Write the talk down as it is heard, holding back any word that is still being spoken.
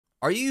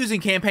Are you using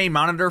Campaign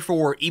Monitor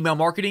for email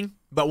marketing,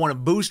 but want to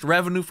boost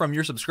revenue from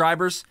your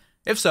subscribers?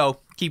 If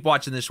so, keep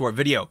watching this short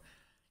video.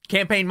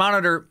 Campaign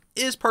Monitor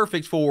is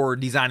perfect for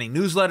designing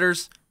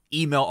newsletters,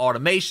 email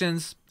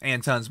automations,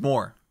 and tons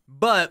more.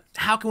 But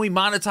how can we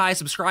monetize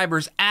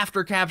subscribers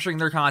after capturing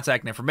their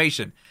contact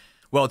information?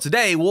 Well,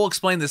 today we'll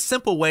explain the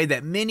simple way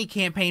that many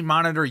Campaign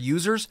Monitor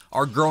users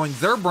are growing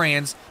their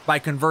brands by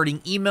converting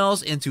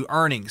emails into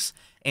earnings.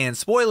 And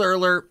spoiler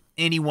alert,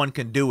 anyone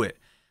can do it.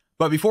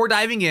 But before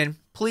diving in,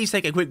 please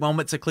take a quick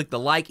moment to click the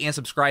like and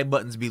subscribe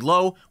buttons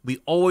below. We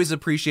always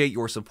appreciate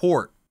your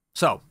support.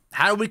 So,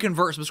 how do we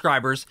convert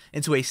subscribers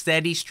into a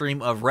steady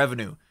stream of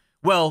revenue?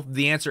 Well,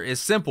 the answer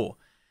is simple.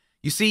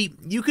 You see,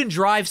 you can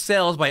drive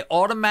sales by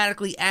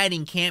automatically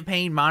adding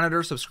Campaign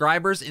Monitor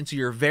subscribers into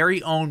your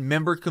very own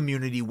member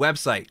community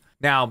website.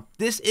 Now,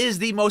 this is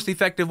the most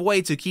effective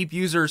way to keep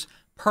users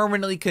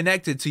permanently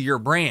connected to your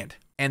brand.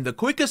 And the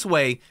quickest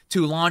way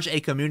to launch a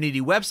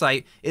community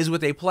website is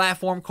with a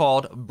platform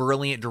called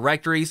Brilliant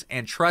Directories,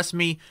 and trust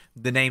me,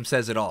 the name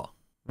says it all.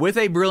 With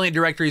a Brilliant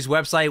Directories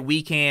website,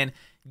 we can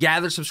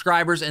gather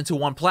subscribers into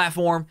one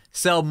platform,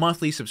 sell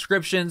monthly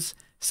subscriptions,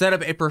 set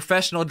up a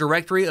professional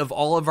directory of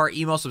all of our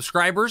email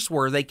subscribers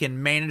where they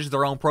can manage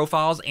their own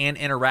profiles and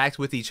interact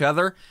with each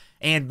other.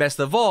 And best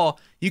of all,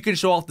 you can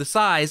show off the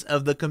size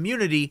of the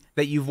community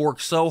that you've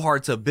worked so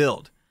hard to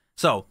build.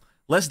 So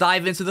let's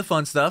dive into the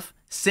fun stuff,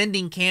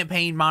 sending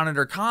Campaign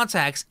Monitor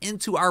contacts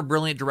into our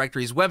Brilliant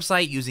Directories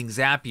website using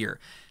Zapier.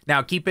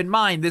 Now keep in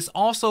mind, this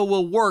also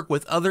will work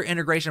with other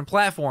integration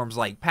platforms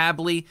like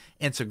Pabbly,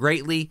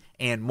 Integrately,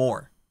 and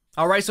more.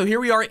 Alright, so here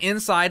we are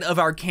inside of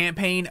our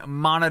Campaign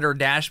Monitor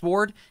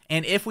dashboard,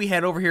 and if we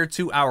head over here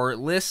to our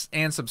lists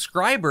and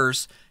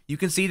subscribers, you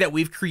can see that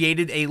we've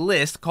created a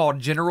list called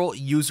General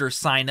User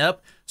Sign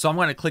Up. So I'm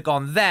going to click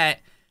on that.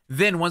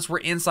 Then once we're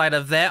inside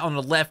of that, on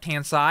the left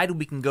hand side,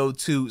 we can go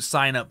to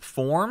Sign Up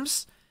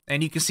Forms.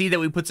 And you can see that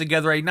we put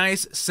together a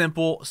nice,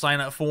 simple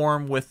sign-up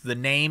form with the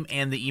name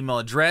and the email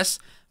address.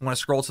 I'm going to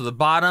scroll to the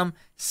bottom,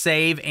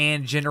 save,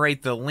 and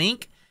generate the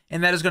link.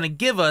 And that is going to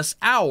give us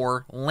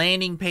our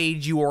landing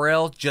page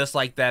URL just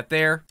like that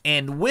there.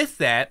 And with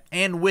that,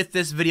 and with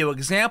this video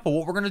example,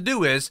 what we're going to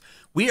do is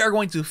we are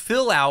going to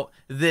fill out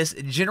this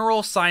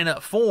general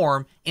sign-up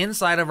form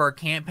inside of our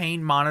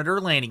Campaign Monitor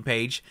landing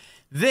page.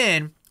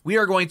 Then we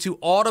are going to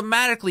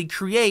automatically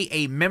create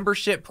a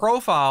membership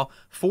profile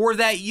for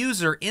that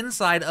user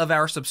inside of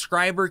our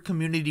subscriber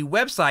community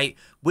website,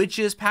 which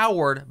is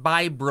powered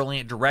by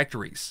Brilliant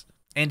Directories.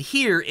 And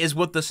here is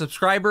what the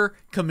subscriber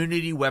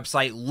community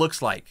website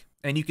looks like.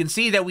 And you can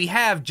see that we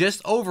have just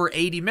over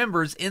 80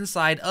 members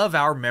inside of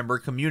our member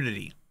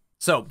community.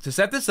 So to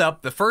set this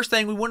up, the first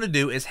thing we want to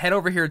do is head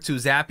over here to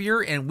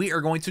Zapier, and we are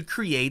going to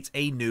create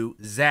a new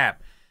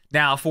Zap.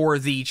 Now for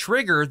the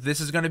trigger, this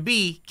is going to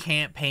be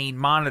Campaign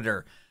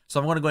Monitor. So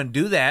I'm going to go ahead and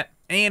do that.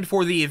 And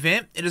for the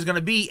event, it is going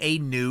to be a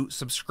new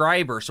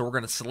subscriber. So we're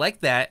going to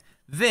select that.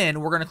 Then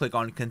we're going to click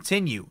on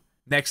Continue.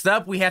 Next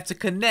up, we have to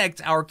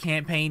connect our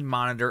Campaign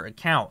Monitor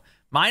account.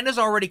 Mine is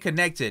already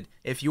connected.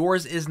 If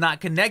yours is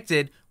not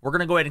connected, we're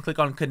going to go ahead and click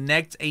on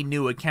Connect a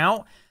New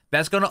Account.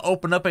 That's going to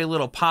open up a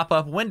little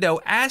pop-up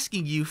window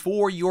asking you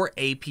for your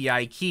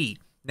API key.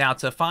 Now,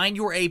 to find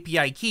your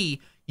API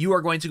key, you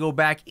are going to go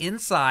back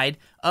inside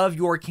of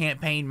your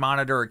Campaign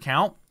Monitor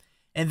account.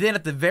 And then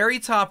at the very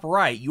top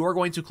right, you are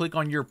going to click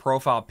on your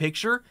profile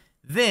picture.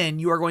 Then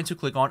you are going to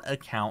click on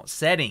Account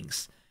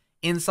Settings.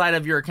 Inside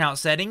of your account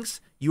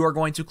settings, you are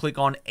going to click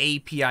on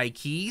API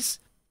Keys.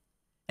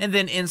 And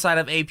then inside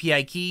of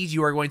API Keys,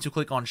 you are going to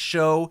click on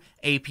Show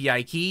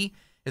API Key.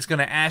 It's going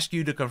to ask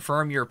you to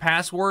confirm your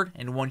password.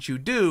 And once you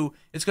do,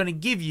 it's going to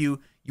give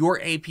you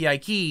your API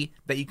key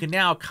that you can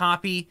now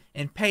copy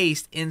and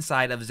paste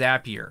inside of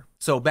Zapier.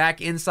 So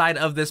back inside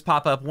of this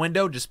pop-up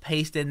window, just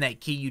paste in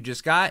that key you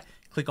just got.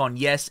 Click on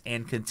Yes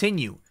and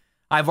Continue.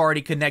 I've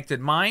already connected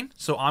mine,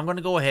 so I'm going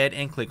to go ahead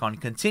and click on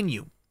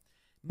Continue.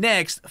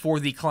 Next, for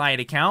the client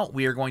account,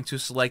 we are going to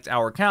select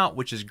our account,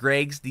 which is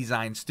Greg's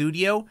Design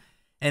Studio.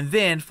 And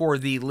then for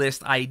the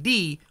list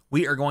ID,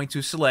 we are going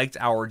to select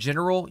our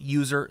general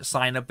user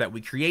sign up that we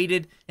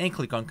created and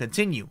click on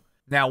Continue.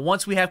 Now,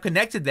 once we have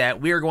connected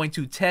that, we are going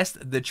to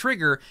test the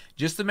trigger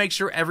just to make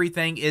sure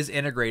everything is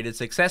integrated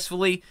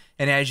successfully.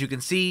 And as you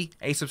can see,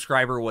 a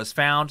subscriber was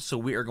found, so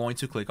we are going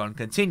to click on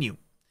Continue.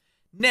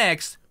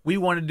 Next, we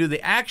want to do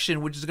the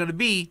action, which is going to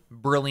be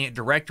Brilliant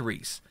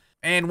Directories.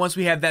 And once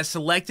we have that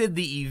selected,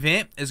 the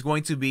event is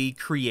going to be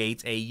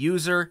Create a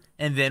User,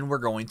 and then we're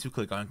going to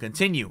click on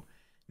Continue.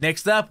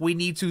 Next up, we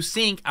need to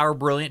sync our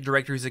Brilliant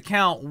Directories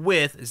account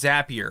with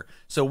Zapier.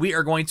 So we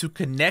are going to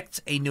connect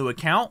a new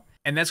account,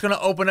 and that's going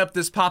to open up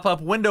this pop-up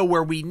window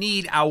where we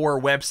need our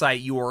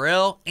website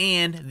URL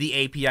and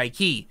the API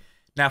key.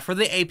 Now for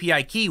the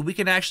API key, we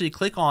can actually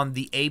click on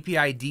the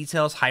API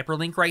details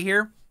hyperlink right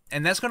here.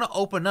 And that's going to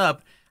open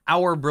up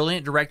our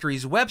Brilliant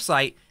Directories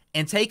website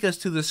and take us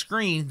to the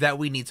screen that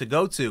we need to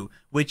go to,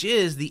 which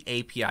is the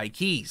API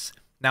keys.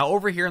 Now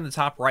over here in the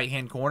top right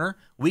hand corner,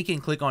 we can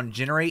click on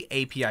Generate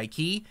API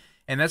Key,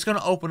 and that's going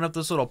to open up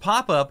this little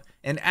pop-up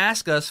and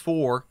ask us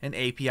for an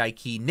API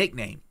key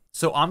nickname.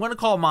 So I'm going to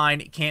call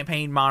mine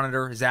Campaign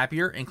Monitor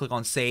Zapier and click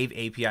on Save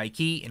API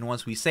Key. And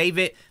once we save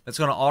it, that's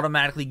going to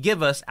automatically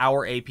give us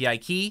our API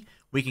key.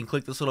 We can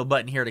click this little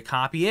button here to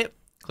copy it,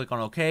 click on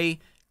OK,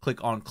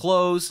 click on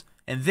Close,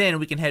 and then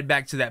we can head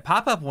back to that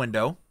pop-up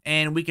window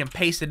and we can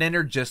paste it in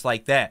there just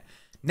like that.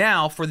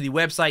 Now for the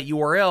website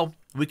URL,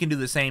 we can do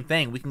the same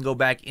thing. We can go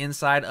back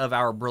inside of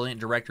our Brilliant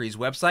Directories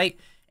website,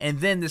 and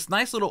then this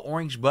nice little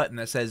orange button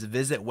that says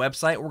Visit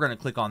Website, we're going to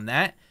click on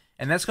that.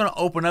 And that's going to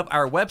open up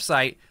our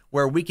website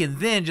where we can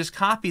then just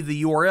copy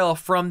the URL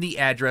from the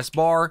address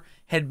bar,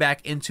 head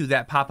back into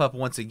that pop-up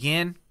once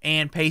again,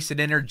 and paste it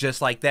in there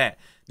just like that.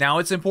 Now,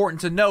 it's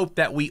important to note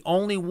that we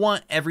only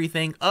want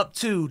everything up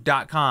to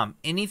 .com.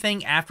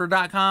 Anything after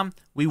 .com,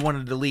 we want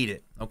to delete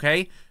it,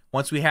 okay?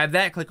 Once we have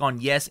that, click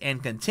on Yes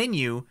and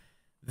Continue.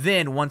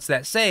 Then once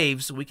that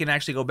saves, we can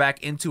actually go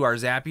back into our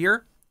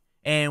Zapier,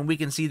 and we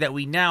can see that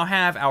we now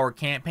have our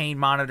Campaign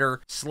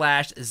Monitor /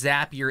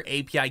 Zapier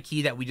API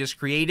key that we just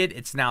created.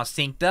 It's now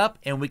synced up,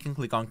 and we can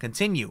click on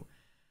Continue.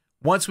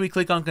 Once we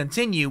click on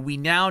Continue, we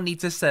now need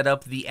to set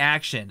up the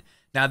action.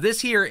 Now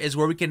this here is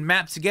where we can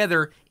map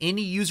together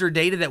any user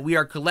data that we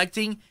are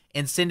collecting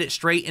and send it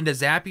straight into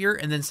Zapier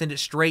and then send it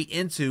straight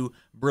into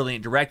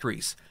Brilliant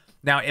Directories.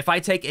 Now if I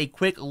take a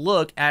quick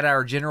look at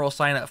our general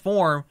sign up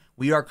form,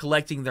 we are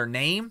collecting their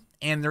name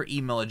and their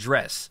email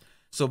address.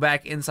 So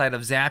back inside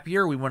of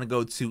Zapier, we want to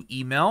go to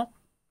email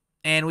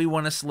and we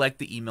want to select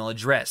the email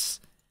address.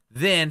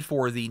 Then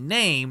for the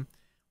name,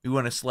 we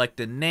want to select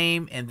the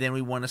name and then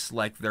we want to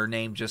select their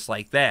name just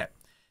like that.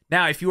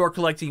 Now, if you are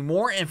collecting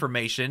more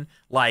information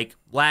like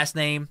last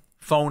name,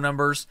 phone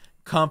numbers,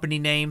 company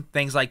name,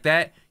 things like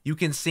that, you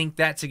can sync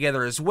that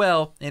together as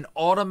well and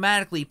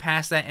automatically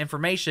pass that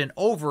information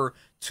over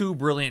to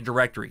Brilliant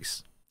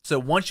Directories. So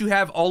once you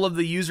have all of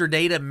the user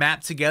data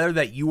mapped together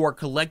that you are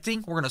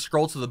collecting, we're going to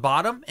scroll to the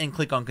bottom and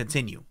click on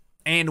Continue.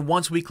 And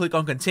once we click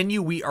on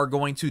Continue, we are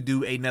going to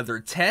do another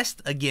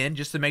test again,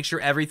 just to make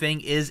sure everything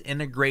is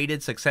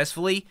integrated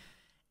successfully.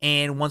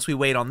 And once we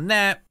wait on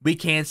that, we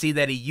can see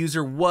that a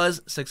user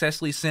was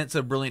successfully sent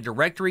to Brilliant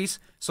Directories.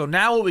 So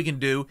now what we can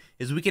do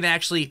is we can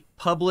actually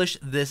publish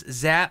this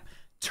Zap,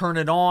 turn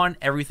it on,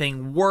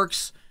 everything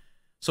works.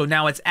 So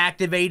now it's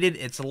activated,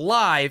 it's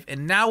live,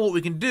 and now what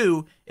we can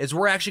do is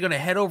we're actually going to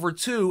head over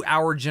to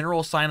our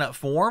general sign up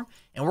form,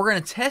 and we're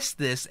going to test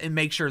this and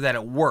make sure that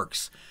it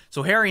works.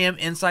 So here I am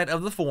inside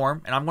of the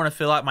form, and I'm going to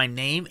fill out my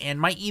name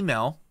and my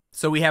email.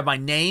 So we have my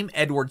name,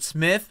 Edward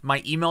Smith,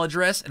 my email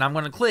address, and I'm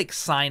going to click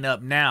Sign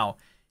Up Now.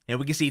 And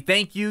we can see,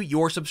 thank you,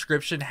 your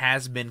subscription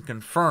has been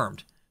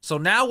confirmed. So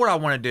now what I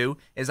want to do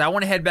is I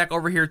want to head back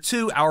over here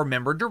to our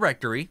member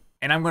directory,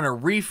 and I'm going to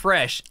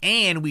refresh,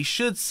 and we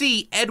should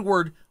see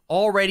Edward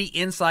already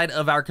inside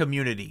of our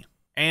community.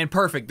 And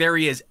perfect, there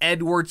he is,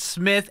 Edward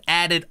Smith,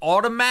 added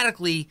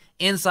automatically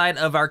inside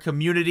of our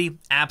community.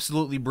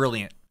 Absolutely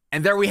brilliant.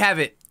 And there we have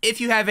it. If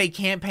you have a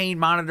Campaign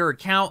Monitor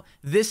account,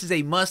 this is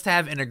a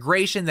must-have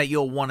integration that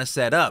you'll want to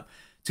set up.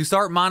 To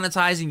start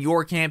monetizing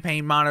your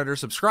Campaign Monitor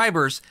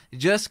subscribers,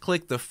 just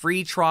click the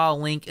free trial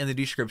link in the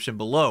description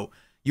below.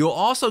 You'll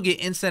also get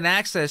instant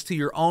access to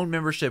your own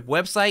membership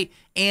website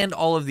and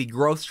all of the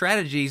growth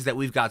strategies that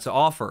we've got to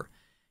offer.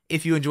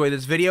 If you enjoyed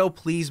this video,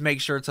 please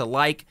make sure to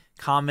like,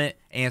 comment,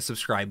 and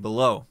subscribe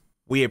below.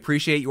 We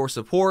appreciate your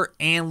support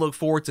and look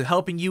forward to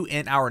helping you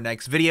in our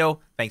next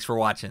video. Thanks for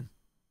watching.